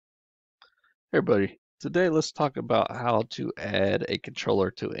Hey everybody, today let's talk about how to add a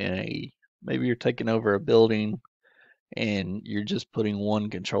controller to NAE. Maybe you're taking over a building and you're just putting one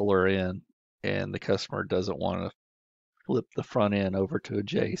controller in and the customer doesn't want to flip the front end over to a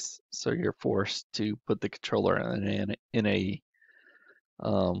Jace, so you're forced to put the controller in an NAE.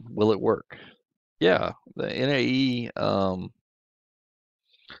 Will it work? Yeah, the NAE,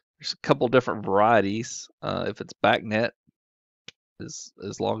 there's a couple different varieties. If it's BACnet,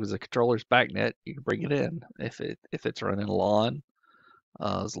 as long as the controller's BACnet, you can bring it in. If it's running LAN,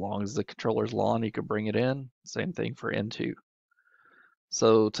 as long as the controller's LAN, you can bring it in. Same thing for N2.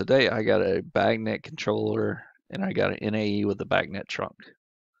 So today I got a BACnet controller and I got an NAE with the BACnet trunk.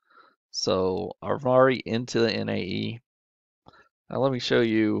 So I'm already into the NAE. Now let me show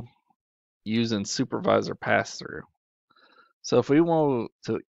you using supervisor pass-through. So if we want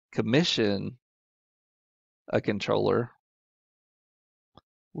to commission a controller,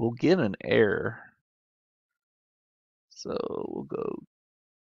 we'll get an error. So we'll go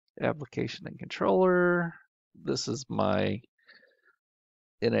application and controller. This is my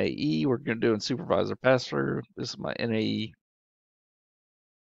NAE. We're going to do in supervisor pass-through. This is my NAE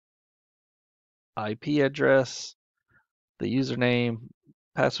IP address, the username,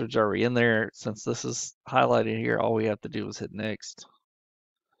 password's already in there. Since this is highlighted here, all we have to do is hit next.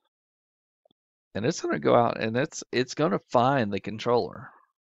 And it's going to go out and it's going to find the controller.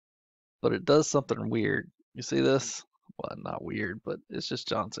 But it does something weird. You see this? Well, not weird, but it's just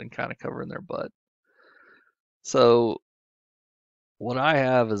Johnson kind of covering their butt. So what I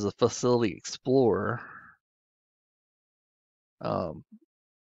have is a Facility Explorer VAV,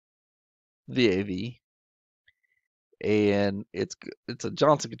 and it's a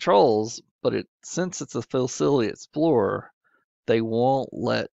Johnson Controls, but since it's a Facility Explorer, they won't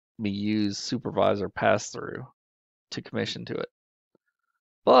let me use supervisor pass-through to commission to it.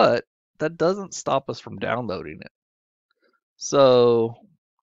 But that doesn't stop us from downloading it. So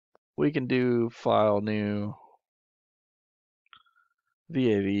we can do file new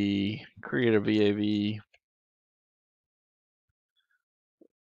VAV, create a VAV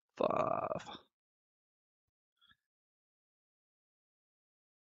 5.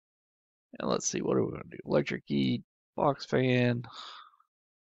 And let's see, what are we going to do? Electric heat, box fan,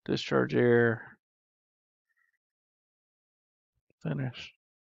 discharge air, finish.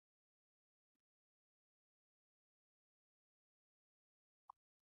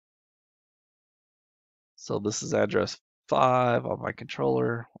 So this is address 5 on my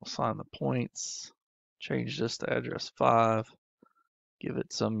controller. I'll assign the points, change this to address 5, give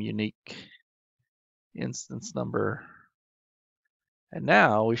it some unique instance number. And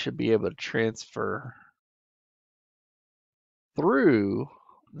now we should be able to transfer through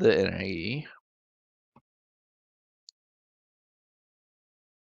the NAE.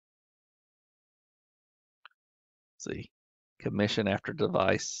 See, commission after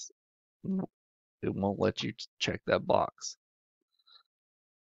device. It won't let you check that box.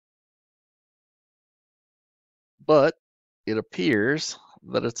 But it appears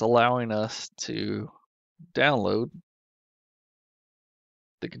that it's allowing us to download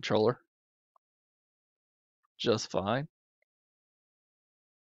the controller just fine.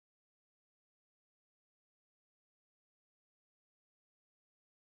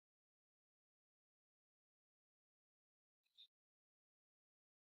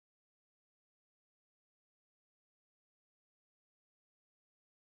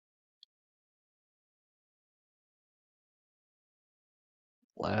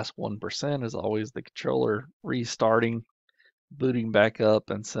 Last 1% is always the controller restarting, booting back up,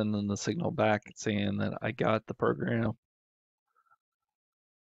 and sending the signal back saying that I got the program.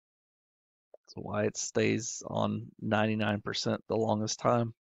 That's why it stays on 99% the longest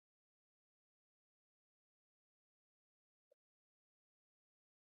time.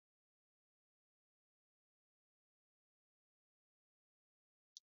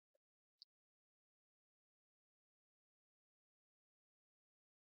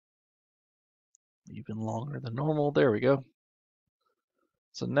 Even longer than normal. There we go.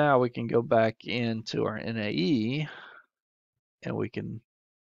 So now we can go back into our NAE and we can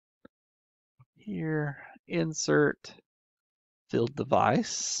here insert field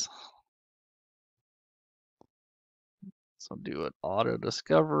device. So do an auto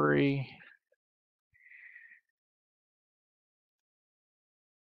discovery.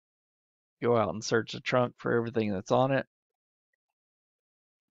 Go out and search the trunk for everything that's on it.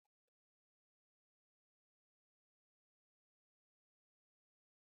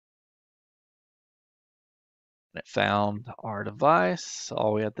 And it found our device.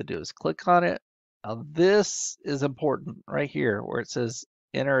 All we have to do is click on it. Now this is important right here where it says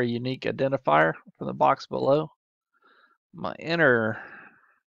enter a unique identifier from the box below. I'm going to enter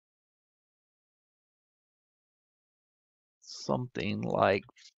something like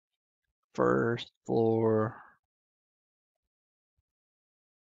first floor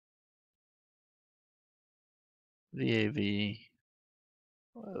VAV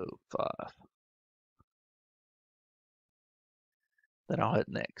 05. Then I'll hit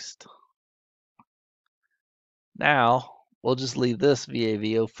next. Now we'll just leave this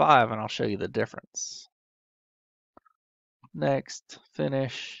VAV 05 and I'll show you the difference. Next,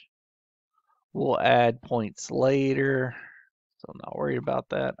 finish. We'll add points later, so I'm not worried about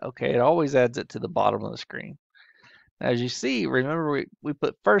that. Okay, it always adds it to the bottom of the screen. As you see, remember we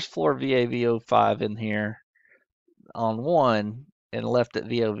put first floor VAV 05 in here on one and left it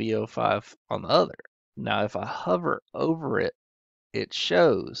VAV 05 on the other. Now if I hover over it, it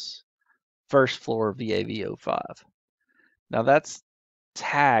shows first floor VAV 05. Now that's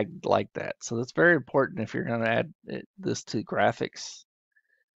tagged like that, so that's very important if you're going to add this to graphics.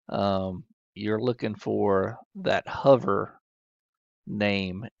 You're looking for that hover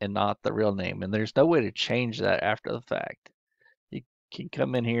name and not the real name, and there's no way to change that after the fact. You can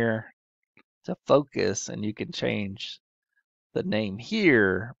come in here to focus and you can change the name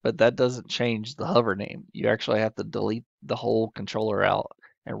here, but that doesn't change the hover name. You actually have to delete the whole controller out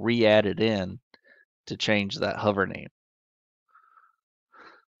and re-add it in to change that hover name.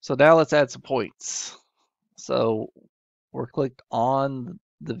 So now let's add some points. So we're clicked on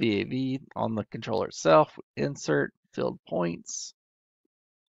the VAV on the controller itself, insert filled points.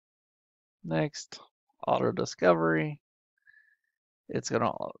 Next, auto discovery. It's going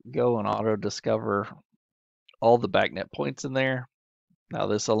to go and auto discover all the BACnet points in there. Now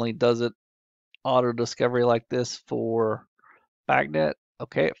this only does it auto discovery like this for BACnet.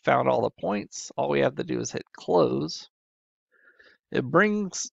 Okay, it found all the points. All we have to do is hit close. It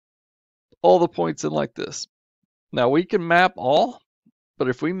brings all the points in like this. Now we can map all, but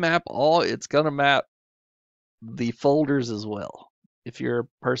if we map all, it's going to map the folders as well. If you're a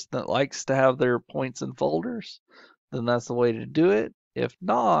person that likes to have their points in folders, then that's the way to do it. If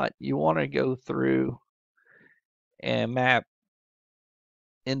not, you want to go through and map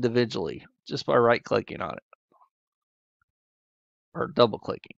individually just by right clicking on it or double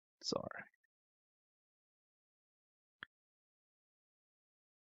clicking. Sorry.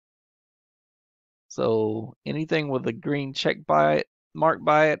 So anything with a green check by it, marked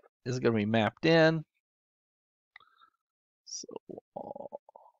by it, is going to be mapped in. So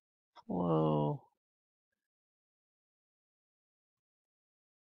flow.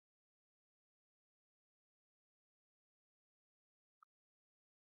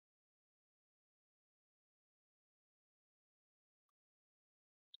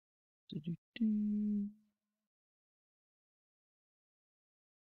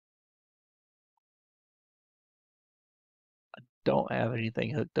 Don't have anything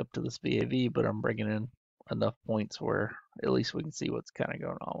hooked up to this VAV, but I'm bringing in enough points where at least we can see what's kind of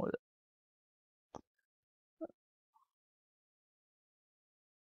going on with it.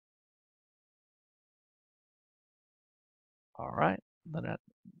 All right, then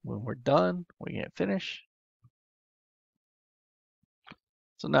when we're done, we hit finish.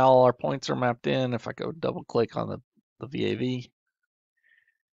 So now all our points are mapped in. If I go double click on the VAV,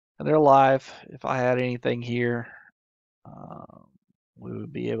 and they're live. If I had anything here, we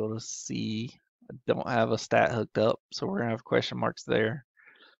would be able to see. I don't have a stat hooked up, so we're gonna have question marks there.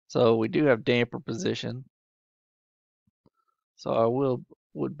 So we do have damper position. So I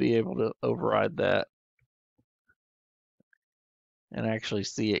would be able to override that and actually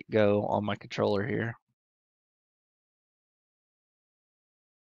see it go on my controller here.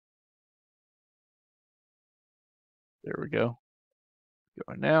 There we go.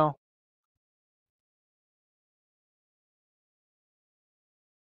 Going now.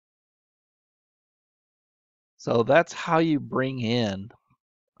 So that's how you bring in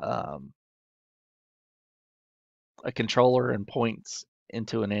a controller and points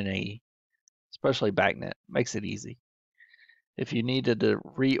into an NAE, especially BACnet. Makes it easy. If you needed to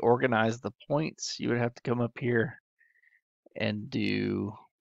reorganize the points, you would have to come up here and do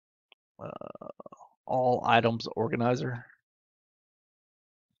all items organizer.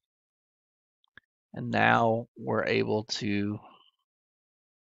 And now we're able to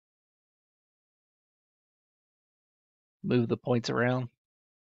move the points around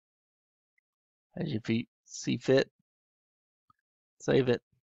as you see fit. Save it.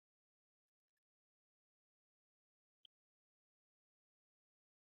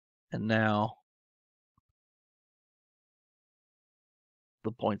 And now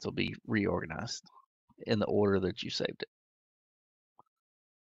the points will be reorganized in the order that you saved it.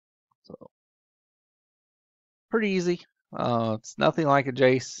 Pretty easy. It's nothing like a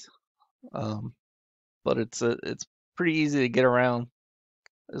Jace, um, but it's pretty easy to get around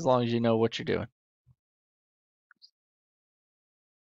as long as you know what you're doing.